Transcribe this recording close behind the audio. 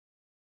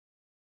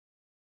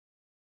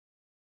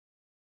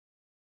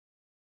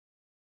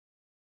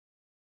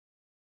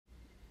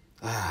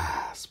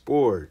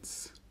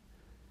Sports,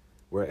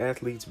 where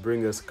athletes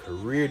bring us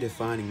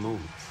career-defining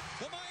moments.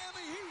 The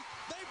Miami Heat,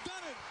 they've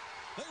done it.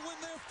 They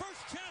win their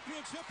first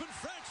championship in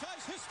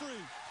franchise history.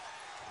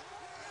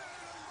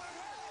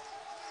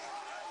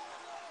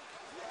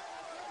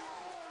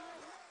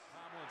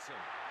 Tomlinson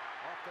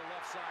off the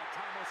left side.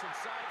 Tomlinson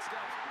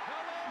sidesteps.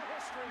 Hello,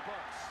 history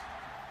books.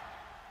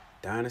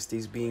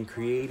 Dynasties being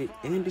created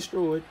and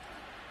destroyed.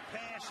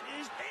 Pass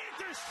is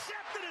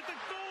intercepted at the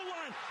goal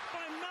line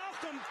by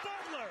Malcolm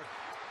Butler.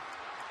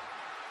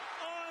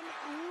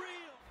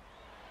 Unreal.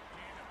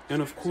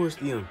 And of course,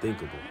 the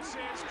unthinkable. This is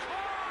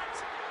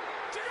caught.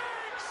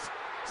 Diggs.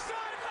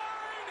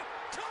 Sideline.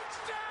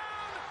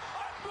 Touchdown.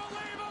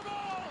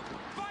 Unbelievable.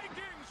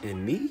 Vikings.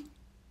 And me?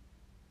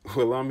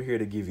 Well, I'm here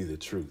to give you the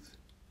truth.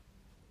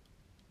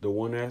 The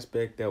one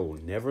aspect that will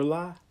never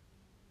lie,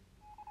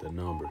 the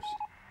numbers.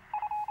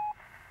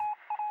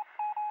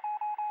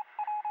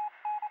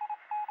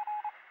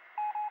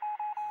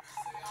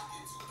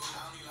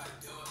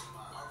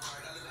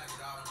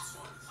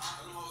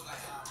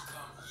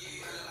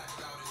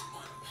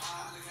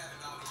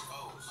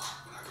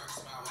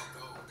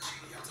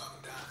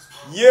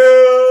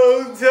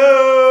 YouTube!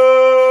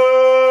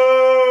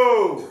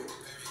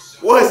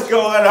 What's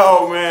going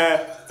on,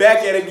 man? Back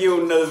at it again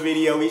with another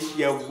video. It's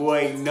your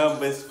boy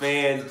Numbers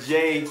Fan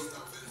Jay.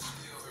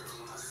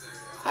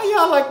 How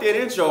y'all like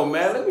that intro,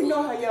 man? Let me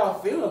know how y'all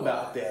feel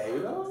about that, you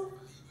know?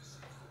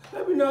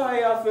 Let me know how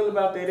y'all feel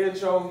about that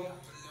intro.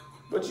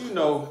 But you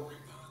know,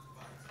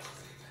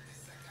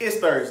 it's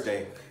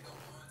Thursday.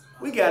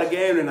 We got a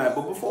game tonight,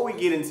 but before we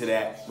get into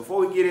that,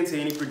 before we get into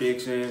any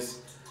predictions,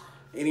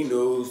 any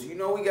news, you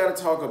know, we got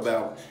to talk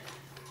about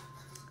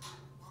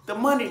the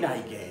Monday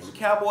night game. The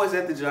Cowboys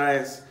at the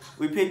Giants.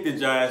 We picked the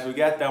Giants. We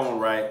got that one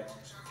right.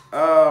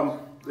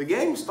 The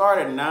game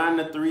started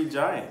 9-3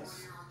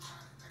 Giants.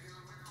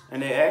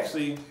 And they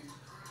actually,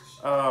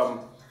 a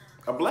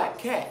black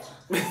cat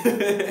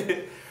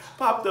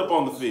popped up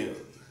on the field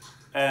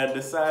and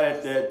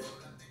decided that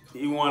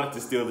he wanted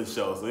to steal the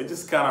show. So it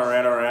just kind of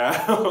ran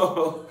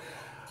around.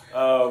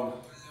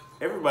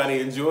 Everybody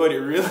enjoyed it,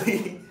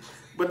 really.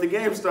 But the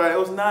game started, it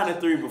was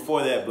 9-3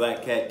 before that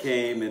black cat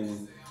came,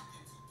 and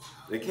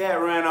the cat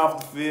ran off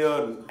the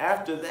field. And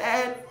after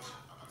that,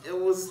 it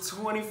was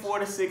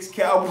 24-6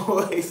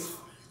 Cowboys.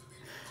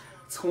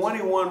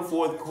 21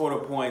 fourth quarter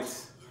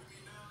points.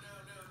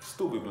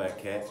 Stupid black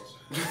cat.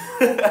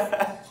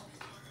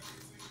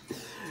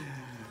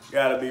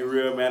 Gotta be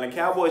real, man. The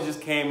Cowboys just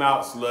came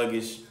out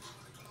sluggish,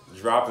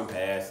 dropping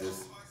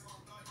passes.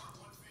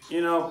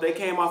 You know, they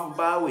came off a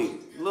bye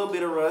week. A little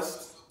bit of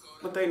rust.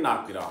 But they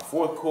knocked it off.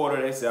 Fourth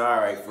quarter, they said, all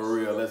right, for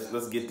real,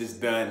 let's get this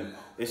done.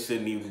 It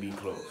shouldn't even be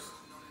close.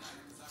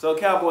 So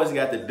Cowboys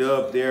got the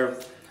dub there.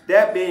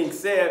 That being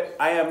said,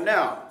 I am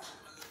now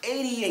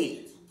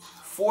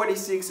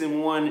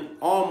 88-46-1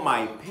 on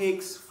my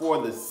picks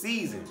for the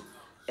season.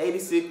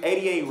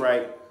 88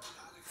 right,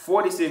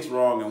 46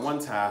 wrong, and one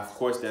tie. Of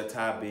course, that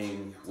tie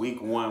being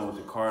week 1 with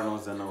the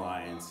Cardinals and the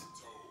Lions.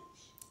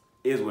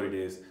 Is what it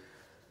is.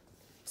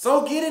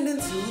 So getting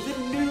into the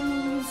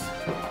news.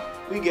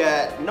 We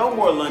got no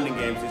more London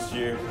games this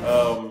year.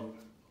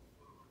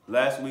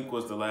 Last week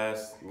was the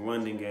last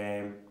London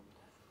game.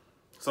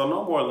 So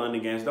no more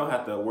London games. Don't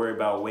have to worry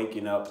about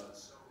waking up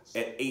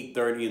at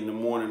 8:30 in the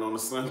morning on a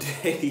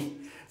Sunday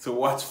to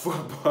watch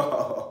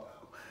football.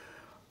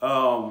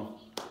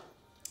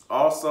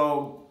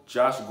 Also,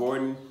 Josh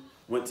Gordon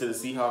went to the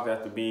Seahawks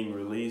after being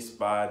released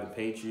by the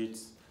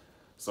Patriots.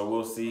 So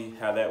we'll see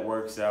how that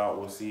works out.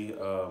 We'll see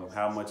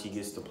how much he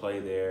gets to play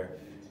there.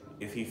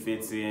 If he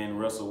fits in.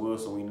 Russell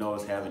Wilson, we know,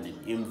 is having an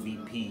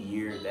MVP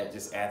year. That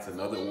just adds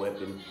another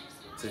weapon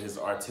to his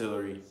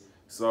artillery.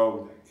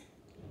 So,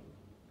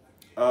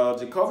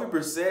 Jacoby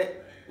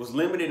Brissett was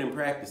limited in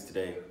practice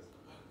today.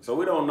 So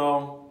we don't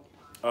know.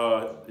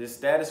 His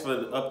status for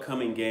the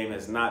upcoming game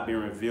has not been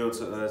revealed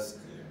to us.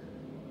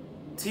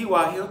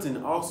 T.Y.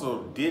 Hilton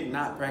also did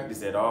not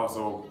practice at all.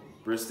 So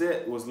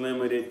Brissett was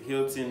limited.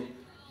 Hilton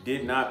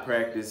did not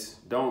practice.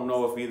 Don't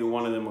know if either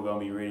one of them are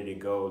going to be ready to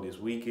go this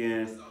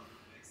weekend.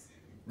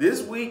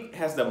 This week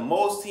has the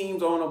most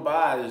teams on a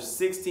bye. There's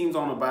 6 teams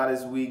on a bye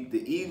this week.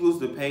 The Eagles,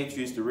 the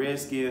Patriots, the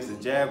Redskins, the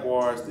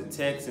Jaguars, the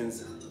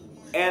Texans,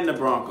 and the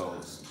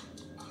Broncos.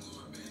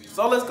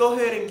 So let's go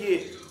ahead and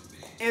get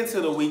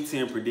into the Week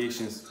 10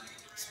 predictions.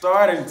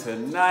 Starting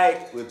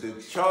tonight with the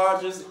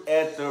Chargers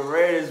at the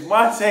Raiders.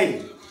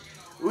 Monte,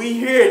 we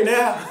here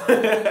now.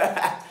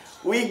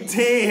 Week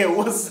 10,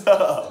 what's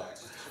up?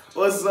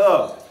 What's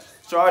up?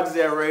 Chargers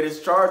at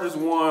Raiders. Chargers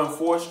won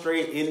 4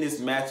 straight in this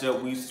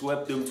matchup. We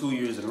swept them 2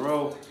 years in a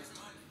row.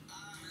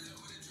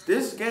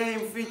 This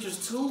game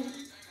features 2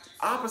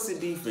 opposite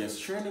defense,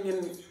 trending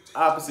in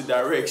opposite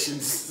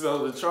directions.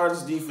 So the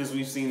Chargers defense,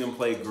 we've seen them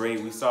play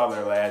great. We saw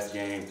their last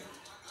game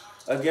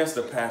against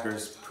the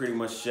Packers, pretty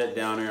much shut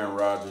down Aaron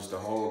Rodgers the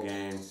whole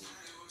game.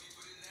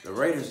 The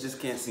Raiders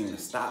just can't seem to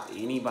stop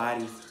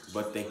anybody,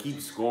 but they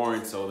keep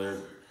scoring, so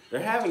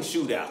they're having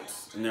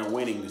shootouts, and they're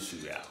winning the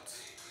shootouts.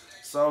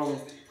 So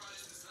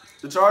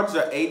The Chargers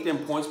are 8th in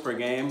points per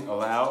game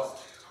allowed.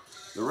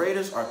 The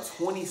Raiders are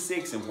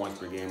 26 in points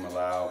per game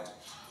allowed.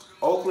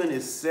 Oakland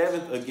is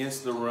 7th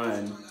against the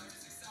run.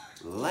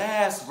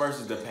 Last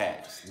versus the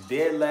pass.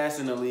 Dead last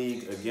in the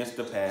league against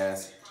the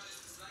pass.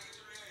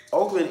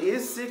 Oakland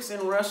is 6th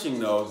in rushing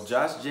though.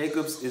 Josh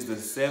Jacobs is the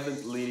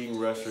 7th leading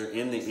rusher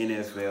in the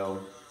NFL.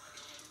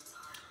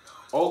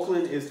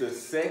 Oakland is the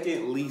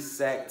 2nd least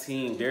sacked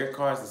team. Derek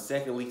Carr is the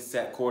 2nd least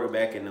sacked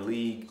quarterback in the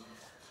league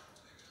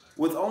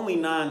with only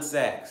 9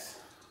 sacks.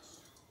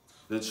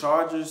 The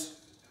Chargers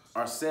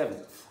are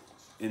 7th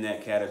in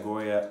that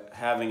category,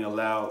 having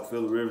allowed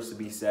Phillip Rivers to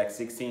be sacked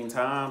 16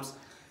 times.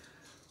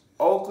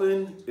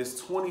 Oakland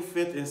is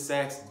 25th in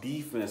sacks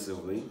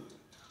defensively.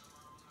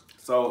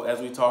 So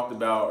as we talked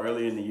about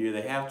earlier in the year,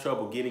 they have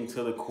trouble getting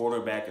to the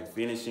quarterback and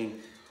finishing.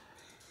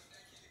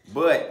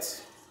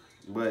 But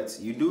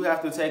you do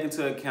have to take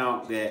into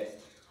account that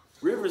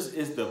Rivers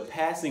is the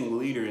passing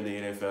leader in the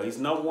NFL. He's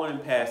number 1 in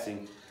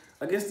passing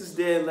against this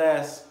dead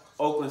last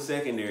Oakland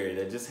secondary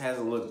that just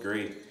hasn't looked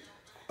great.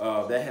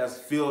 That has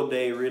field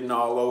day written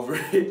all over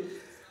it.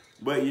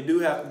 But you do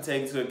have to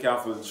take into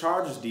account for the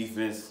Chargers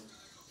defense,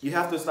 you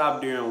have to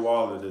stop Darren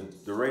Waller,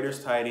 the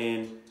Raiders tight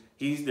end.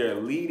 He's their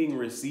leading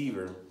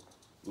receiver,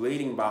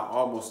 leading by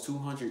almost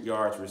 200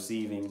 yards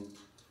receiving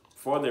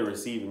for their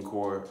receiving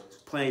core.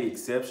 Playing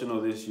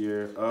exceptional this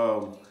year.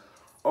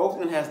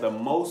 Oakland has the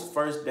most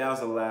first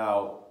downs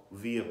allowed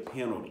via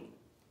penalty.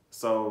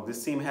 So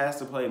this team has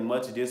to play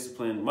much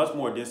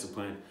more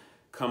discipline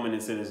coming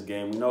into this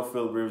game. We know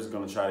Phillip Rivers is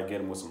going to try to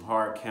get him with some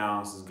hard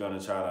counts. He's going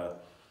to try to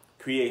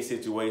create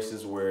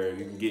situations where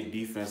you can get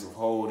defensive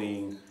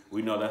holding.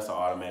 We know that's an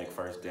automatic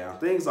first down.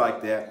 Things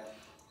like that.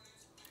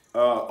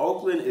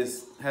 Oakland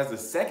has the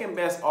 2nd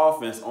best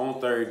offense on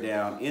 3rd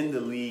down in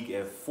the league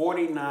at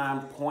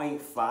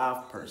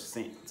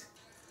 49.5%.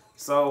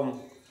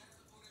 So,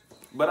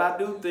 but I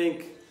do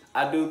think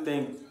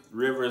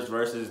Rivers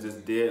versus this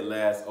dead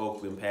last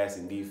Oakland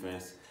passing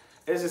defense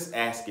is just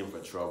asking for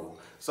trouble.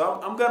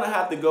 So I'm going to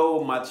have to go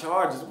with my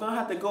Chargers. I'm going to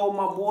have to go with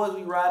my boys.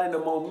 We riding the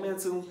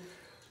momentum.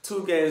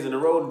 2 games in a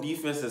row, the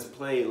defense has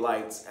played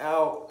lights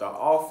out. The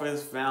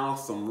offense found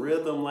some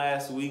rhythm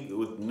last week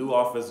with new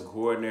offensive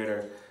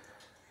coordinator.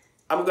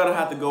 I'm going to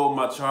have to go with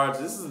my Chargers.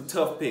 This is a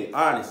tough pick,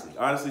 honestly.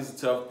 Honestly,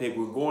 it's a tough pick.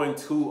 We're going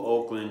to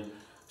Oakland,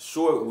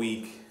 short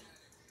week.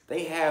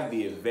 They have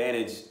the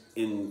advantage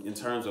in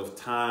terms of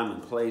time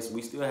and place.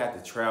 We still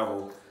have to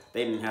travel.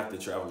 They didn't have to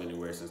travel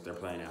anywhere since they're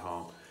playing at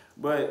home.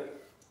 But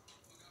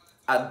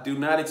I do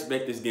not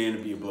expect this game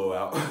to be a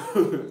blowout.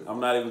 I'm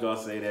not even going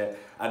to say that.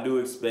 I do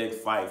expect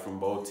fight from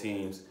both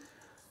teams.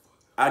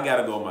 I got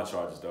to go with my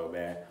Chargers, though,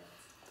 man.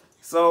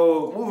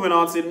 So, moving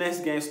on to the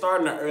next game.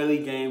 Starting the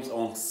early games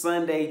on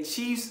Sunday.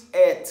 Chiefs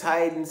at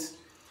Titans.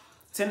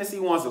 Tennessee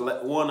won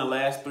the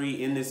last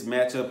 3 in this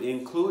matchup,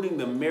 including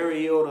the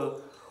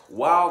Mariota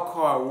wild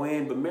card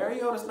win. But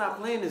Mariota's not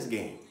playing this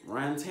game.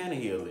 Ryan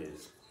Tannehill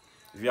is.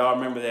 If y'all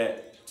remember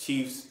that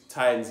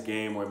Chiefs-Titans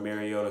game where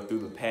Mariota threw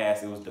the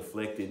pass, it was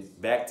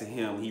deflected back to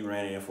him. He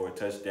ran in for a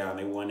touchdown.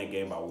 They won that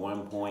game by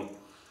 1 point.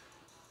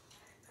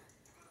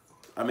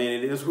 I mean,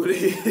 it is what it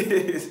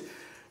is.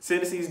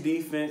 Tennessee's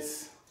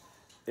defense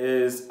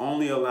is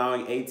only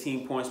allowing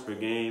 18 points per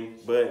game,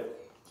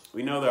 but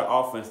we know their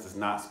offense does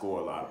not score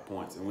a lot of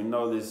points, and we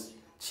know this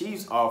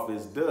Chiefs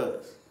offense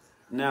does.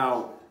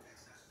 Now,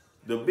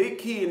 the big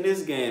key in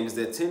this game is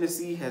that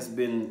Tennessee has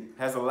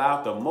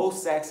allowed the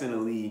most sacks in the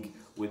league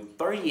with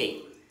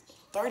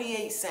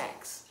 38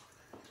 sacks.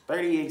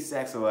 38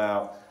 sacks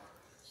allowed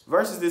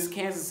versus this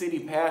Kansas City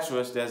pass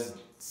rush that's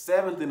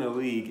 7th in the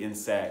league in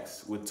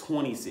sacks with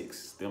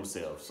 26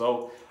 themselves.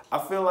 So I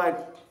feel like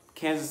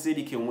Kansas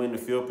City can win the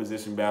field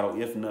position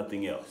battle, if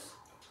nothing else.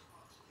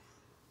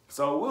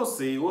 So we'll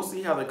see. We'll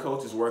see how the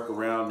coaches work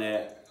around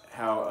that,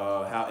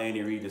 how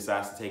Andy Reid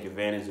decides to take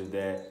advantage of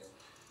that.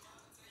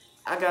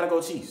 I got to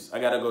go Chiefs.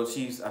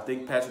 I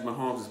think Patrick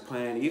Mahomes is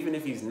playing. Even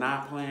if he's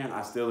not playing,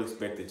 I still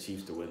expect the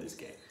Chiefs to win this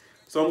game.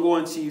 So I'm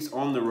going Chiefs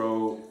on the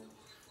road.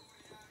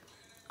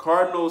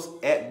 Cardinals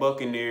at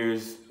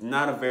Buccaneers.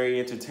 Not a very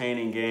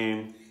entertaining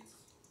game.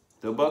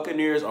 The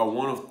Buccaneers are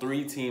one of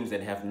 3 teams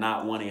that have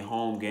not won a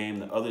home game.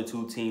 The other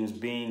 2 teams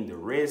being the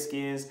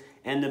Redskins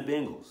and the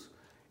Bengals.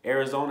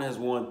 Arizona has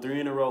won 3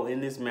 in a row in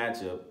this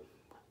matchup.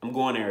 I'm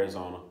going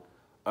Arizona.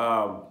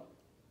 Not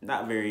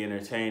very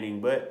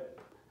entertaining, but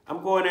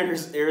I'm going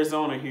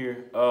Arizona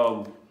here.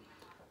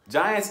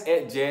 Giants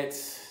at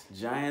Jets.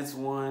 Giants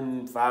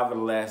won 5 of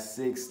the last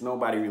 6.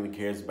 Nobody really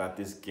cares about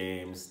this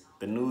game. It's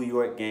the New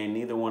York game.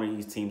 Neither one of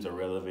these teams are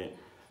relevant.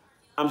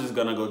 I'm just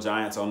going to go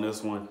Giants on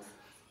this one.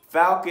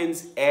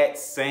 Falcons at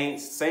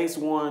Saints. Saints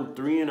won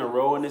 3 in a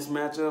row in this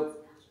matchup.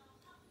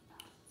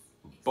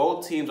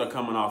 Both teams are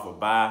coming off a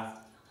bye.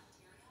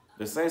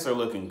 The Saints are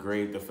looking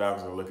great. The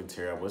Falcons are looking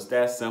terrible. It's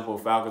that simple.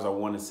 Falcons are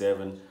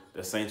 1-7.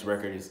 The Saints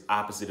record is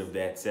opposite of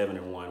that,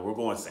 7-1. We're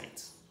going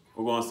Saints.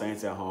 We're going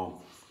Saints at home.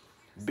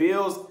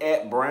 Bills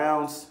at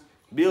Browns.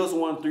 Bills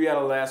won 3 out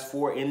of the last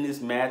 4 in this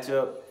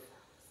matchup.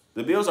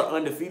 The Bills are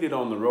undefeated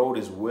on the road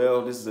as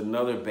well. This is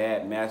another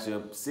bad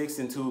matchup.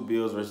 6-2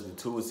 Bills versus the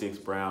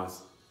 2-6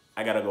 Browns.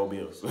 I gotta go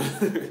Bills.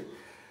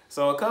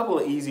 So a couple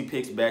of easy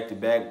picks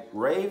back-to-back.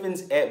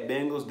 Ravens at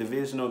Bengals,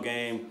 divisional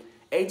game.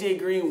 AJ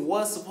Green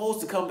was supposed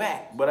to come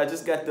back, but I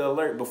just got the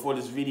alert before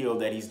this video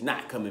that he's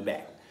not coming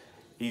back.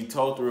 He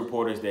told the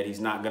reporters that he's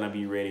not going to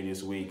be ready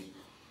this week.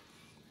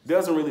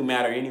 Doesn't really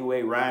matter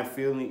anyway.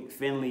 Ryan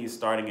Finley is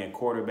starting at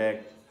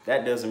quarterback.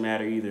 That doesn't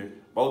matter either.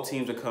 Both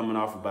teams are coming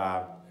off a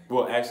bye.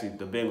 Well, actually,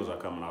 the Bengals are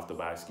coming off the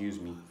bye,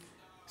 excuse me.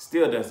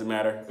 Still doesn't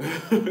matter.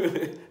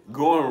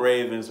 Going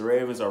Ravens.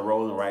 Ravens are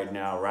rolling right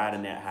now,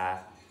 riding that high.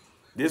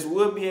 This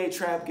would be a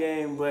trap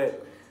game,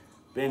 but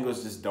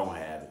Bengals just don't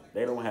have it.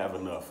 They don't have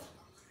enough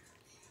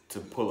to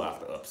pull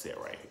off the upset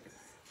right here.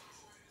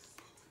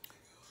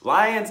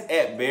 Lions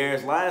at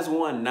Bears. Lions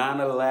won 9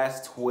 of the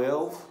last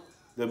 12.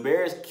 The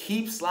Bears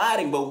keep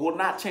sliding, but will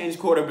not change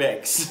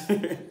quarterbacks.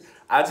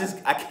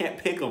 I can't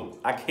pick them.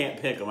 I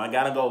can't pick them. I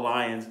got to go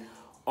Lions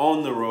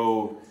on the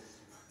road.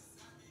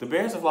 The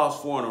Bears have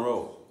lost 4 in a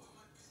row.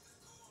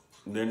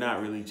 They're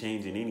not really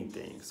changing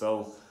anything.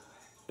 So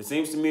it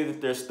seems to me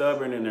that they're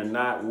stubborn and they're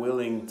not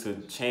willing to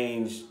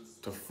change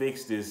to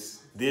fix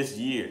this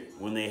year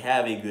when they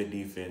have a good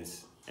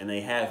defense and they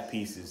have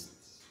pieces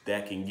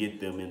that can get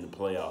them in the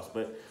playoffs.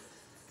 But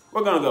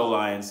we're going to go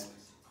Lions.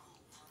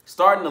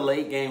 Starting the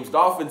late games,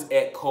 Dolphins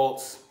at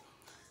Colts.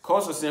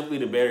 Colts are simply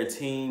the better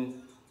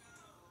team.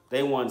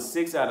 They won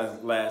 6 out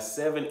of the last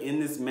 7 in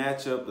this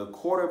matchup. The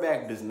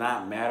quarterback does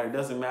not matter. It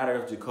doesn't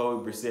matter if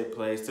Jacoby Brissett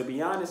plays. To be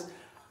honest,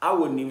 I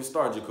wouldn't even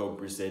start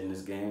Jacoby Brissett in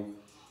this game.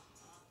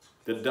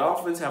 The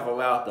Dolphins have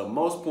allowed the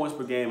most points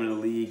per game in the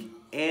league,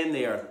 and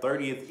they are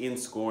 30th in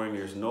scoring.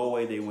 There's no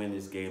way they win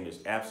this game.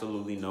 There's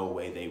absolutely no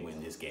way they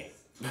win this game.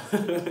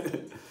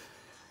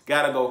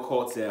 Gotta go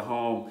Colts at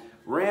home.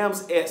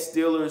 Rams at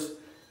Steelers.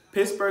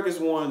 Pittsburgh has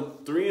won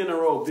 3 in a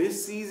row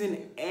this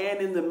season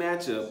and in the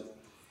matchup.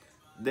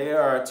 They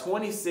are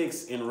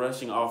 26th in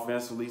rushing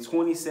offensively,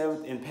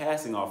 27th in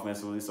passing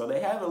offensively. So they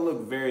haven't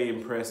looked very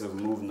impressive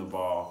moving the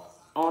ball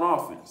on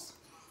offense.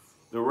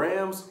 The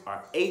Rams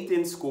are 8th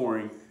in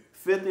scoring,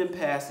 5th in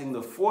passing,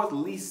 the 4th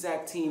least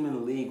sacked team in the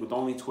league with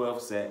only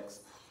 12 sacks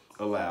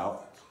allowed.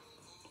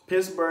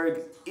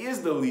 Pittsburgh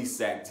is the least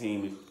sacked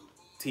team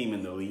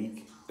in the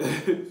league.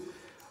 They're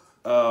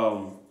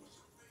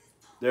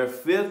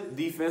 5th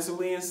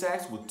defensively in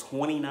sacks with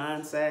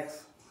 29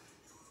 sacks.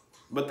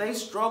 But they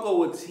struggle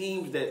with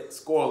teams that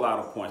score a lot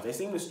of points. They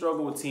seem to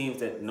struggle with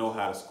teams that know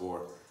how to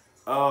score.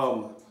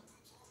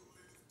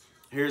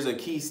 Here's a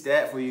key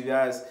stat for you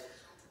guys.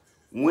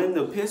 When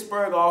the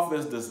Pittsburgh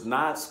offense does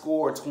not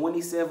score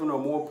 27 or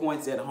more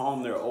points at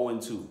home, they're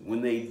 0-2.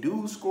 When they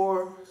do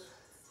score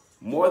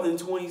more than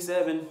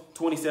 27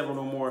 or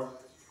more,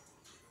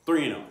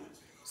 3-0.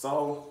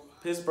 So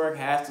Pittsburgh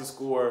has to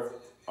score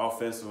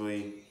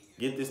offensively,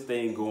 get this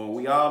thing going.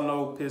 We all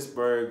know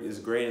Pittsburgh is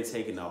great at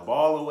taking the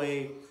ball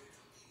away.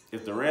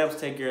 If the Rams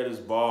take care of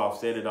this ball, I've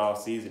said it all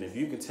season, if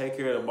you can take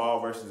care of the ball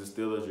versus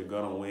the Steelers, you're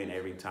going to win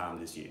every time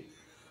this year.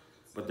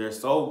 But they're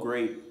so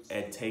great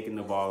at taking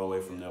the ball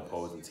away from the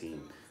opposing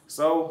team.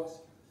 So,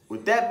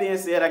 with that being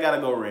said, I got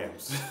to go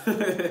Rams.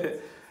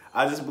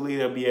 I just believe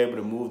they'll be able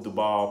to move the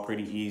ball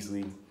pretty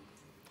easily.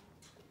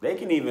 They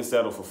can even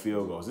settle for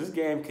field goals. This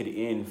game could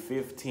end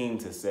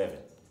 15-7,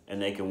 and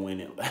they can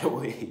win it that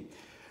way.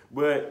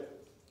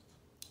 But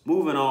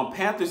moving on,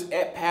 Panthers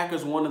at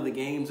Packers, one of the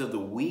games of the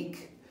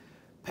week.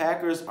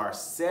 Packers are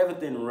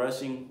 7th in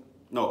rushing.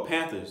 No,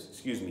 Panthers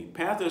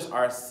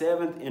are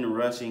 7th in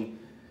rushing.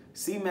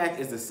 C-Mac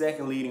is the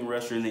 2nd leading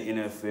rusher in the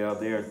NFL.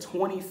 They are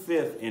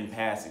 25th in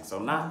passing. So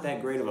not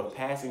that great of a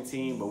passing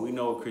team, but we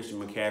know what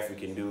Christian McCaffrey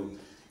can do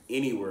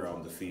anywhere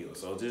on the field.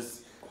 So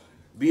just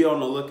be on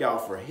the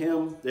lookout for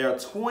him. They are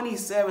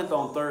 27th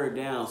on 3rd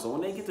down. So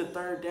when they get to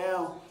 3rd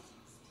down,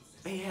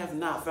 they have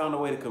not found a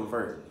way to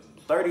convert.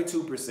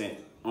 32%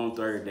 on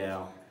 3rd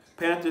down.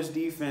 Panthers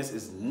defense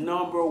is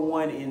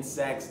 #1 in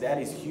sacks. That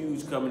is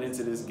huge coming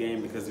into this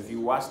game because if you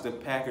watched the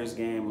Packers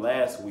game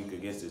last week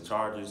against the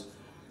Chargers,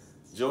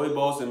 Joey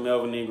Bosa and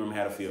Melvin Ingram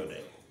had a field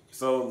day.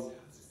 So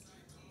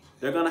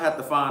they're going to have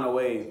to find a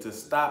way to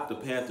stop the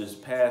Panthers'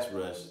 pass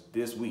rush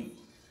this week.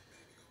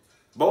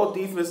 Both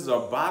defenses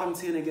are bottom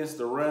 10 against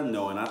the run,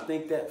 though, and I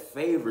think that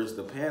favors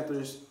the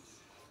Panthers.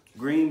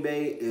 Green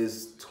Bay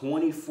is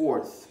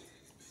 24th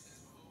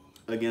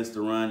against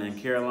the run, and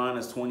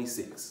Carolina's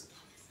 26th.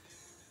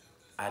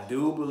 I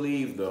do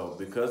believe, though,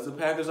 because the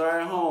Packers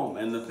are at home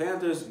and the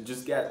Panthers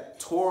just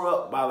got tore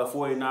up by the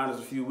 49ers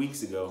a few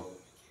weeks ago,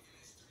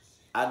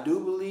 I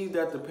do believe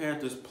that the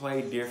Panthers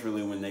play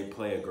differently when they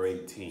play a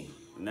great team.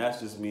 And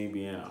that's just me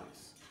being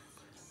honest.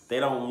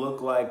 They don't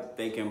look like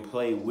they can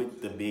play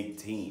with the big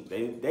team.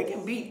 They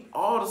can beat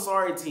all the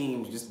sorry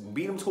teams, just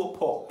beat them to a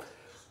pulp.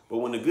 But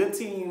when the good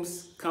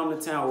teams come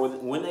to town, or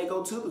when they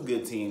go to the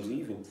good teams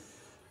even,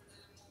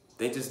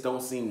 they just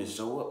don't seem to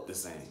show up the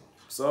same.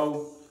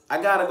 So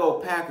I got to go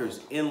Packers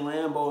in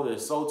Lambeau. They're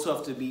so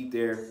tough to beat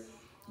there.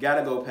 Got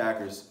to go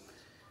Packers.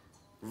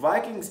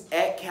 Vikings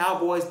at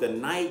Cowboys, the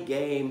night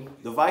game.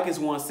 The Vikings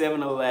won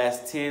 7 of the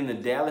last 10. The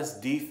Dallas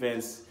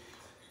defense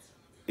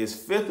is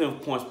 5th in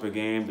points per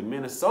game. The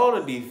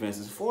Minnesota defense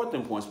is 4th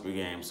in points per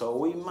game. So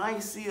we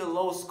might see a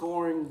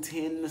low-scoring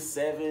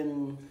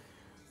 10-7,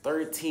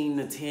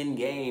 13-10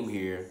 game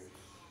here.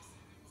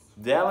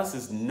 Dallas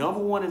is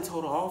 #1 in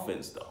total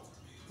offense, though.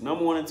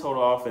 #1 in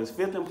total offense,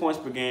 5th in points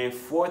per game,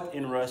 4th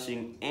in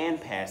rushing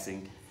and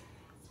passing.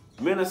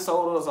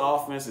 Minnesota's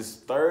offense is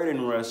 3rd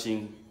in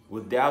rushing,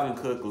 with Dalvin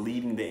Cook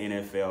leading the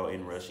NFL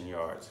in rushing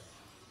yards.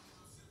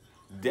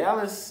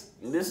 Dallas,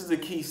 this is a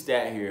key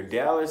stat here.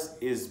 Dallas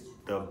is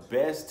the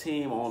best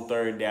team on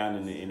 3rd down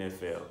in the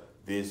NFL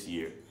this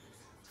year.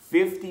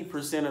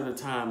 50% of the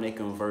time they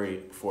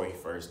converted for a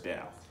 1st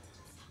down.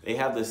 They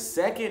have the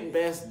 2nd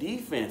best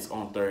defense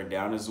on 3rd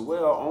down as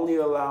well, only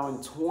allowing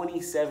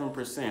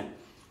 27%.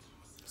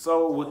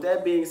 So with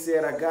that being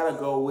said, I gotta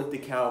go with the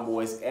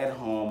Cowboys at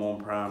home on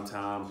prime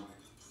time.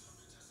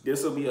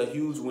 This will be a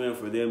huge win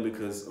for them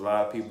because a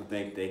lot of people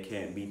think they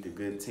can't beat the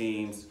good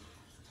teams.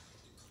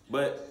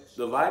 But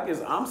the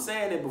Vikings, I'm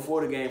saying it before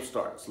the game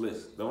starts.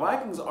 Listen, the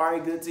Vikings are a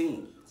good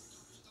team.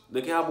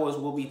 The Cowboys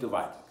will beat the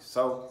Vikings.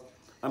 So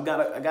I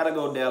gotta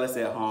go Dallas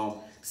at home.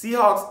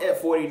 Seahawks at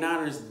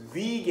 49ers,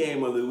 the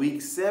game of the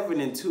week.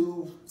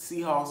 7-2.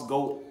 Seahawks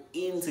go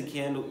into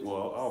I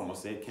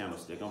almost said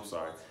Candlestick. I'm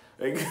sorry.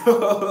 They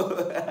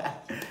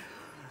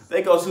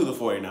go to the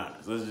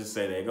 49ers. Let's just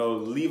say they go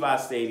Levi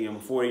Stadium,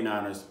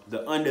 49ers,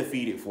 the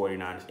undefeated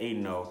 49ers,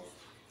 8-0.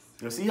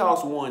 The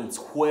Seahawks won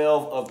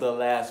 12 of the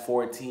last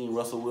 14.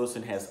 Russell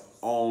Wilson has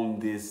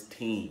owned this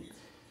team.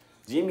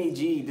 Jimmy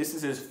G, this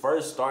is his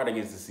first start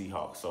against the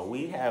Seahawks, so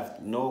we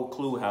have no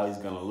clue how he's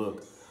going to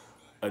look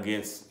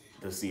against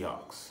the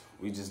Seahawks.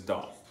 We just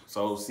don't.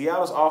 So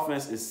Seattle's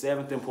offense is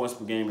 7th in points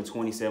per game and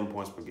 27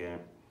 points per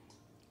game.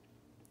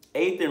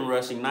 8th in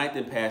rushing, 9th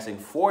in passing,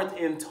 4th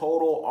in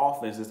total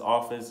offense. This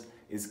offense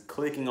is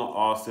clicking on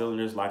all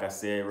cylinders. Like I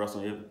said,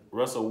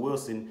 Russell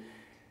Wilson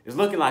is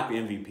looking like the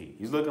MVP.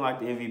 He's looking like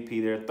the MVP.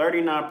 They're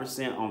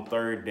 39% on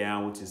 3rd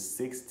down, which is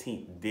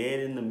 16th, dead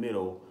in the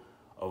middle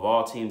of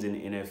all teams in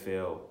the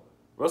NFL.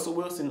 Russell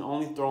Wilson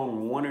only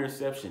thrown 1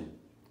 interception.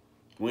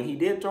 When he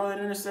did throw that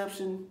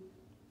interception,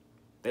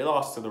 they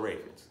lost to the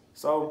Ravens.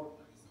 So,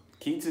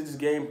 key to this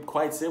game,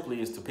 quite simply,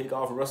 is to pick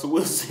off Russell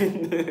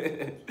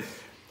Wilson.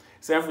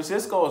 San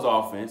Francisco's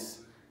offense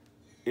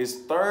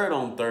is 3rd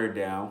on 3rd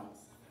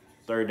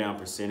down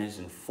percentage,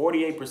 and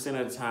 48%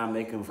 of the time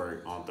they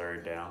convert on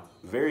 3rd down.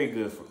 Very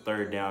good for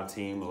 3rd down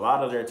team. A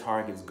lot of their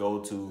targets go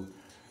to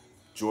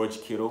George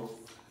Kittle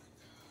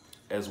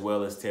as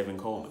well as Tevin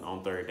Coleman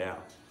on 3rd down.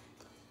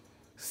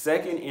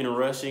 2nd in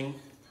rushing,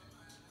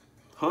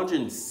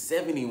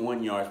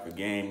 171 yards per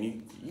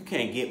game. You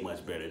can't get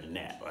much better than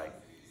that. Like,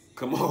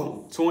 come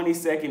on.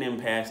 22nd in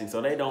passing,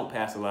 so they don't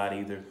pass a lot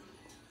either.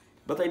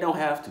 But they don't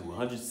have to.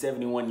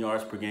 171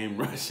 yards per game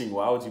rushing.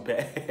 Why would you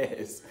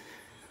pass?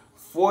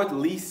 4th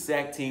least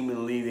sacked team in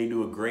the league. They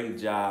do a great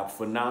job,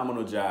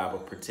 phenomenal job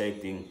of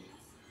protecting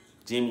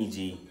Jimmy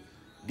G.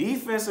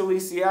 Defensively,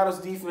 Seattle's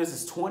defense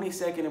is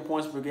 22nd in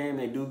points per game.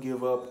 They do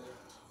give up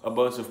a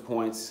bunch of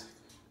points.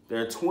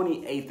 They're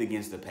 28th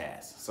against the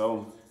pass.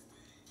 So,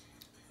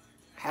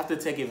 have to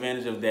take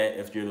advantage of that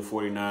if you're the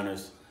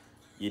 49ers.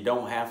 You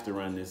don't have to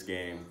run this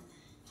game.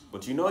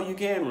 But you know you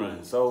can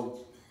run.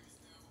 So,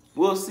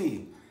 we'll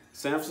see.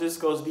 San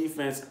Francisco's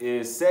defense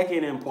is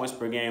 2nd in points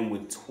per game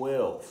with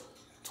 12.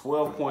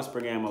 12 points per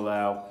game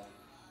allowed.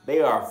 They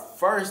are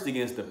 1st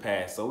against the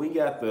pass. So we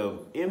got the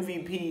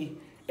MVP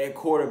at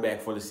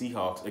quarterback for the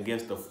Seahawks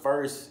against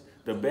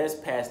the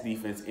best pass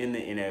defense in the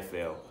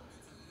NFL.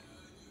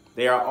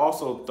 They are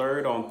also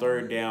 3rd on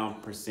 3rd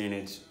down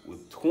percentage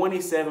with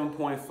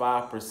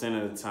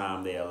 27.5% of the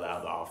time they allow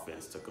the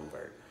offense to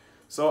convert.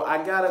 So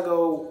I got to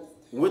go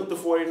with the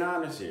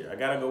 49ers here. I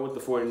got to go with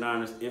the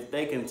 49ers. If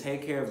they can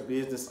take care of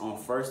business on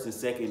 1st and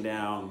 2nd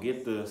down,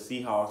 get the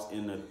Seahawks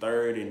in the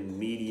 3rd and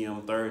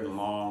medium, 3rd and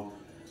long,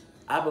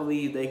 I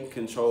believe they can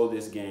control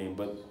this game.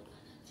 But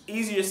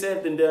easier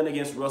said than done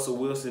against Russell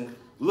Wilson,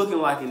 looking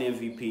like an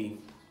MVP.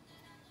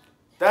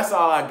 That's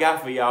all I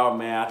got for y'all,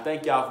 man. I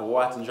thank y'all for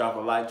watching. Drop a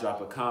like, drop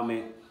a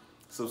comment.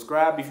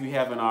 Subscribe if you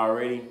haven't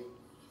already.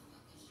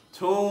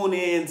 Tune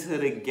in to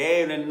the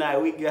game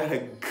tonight. We got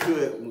a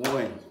good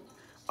one.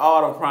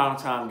 All the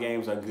primetime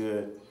games are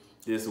good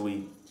this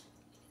week.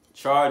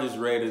 Chargers,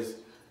 Raiders.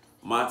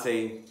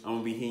 Monte, I'm going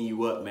to be hitting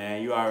you up,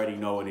 man. You already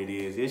know what it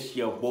is. It's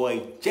your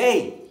boy,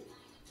 Jay.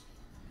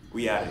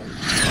 We out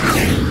of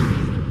here.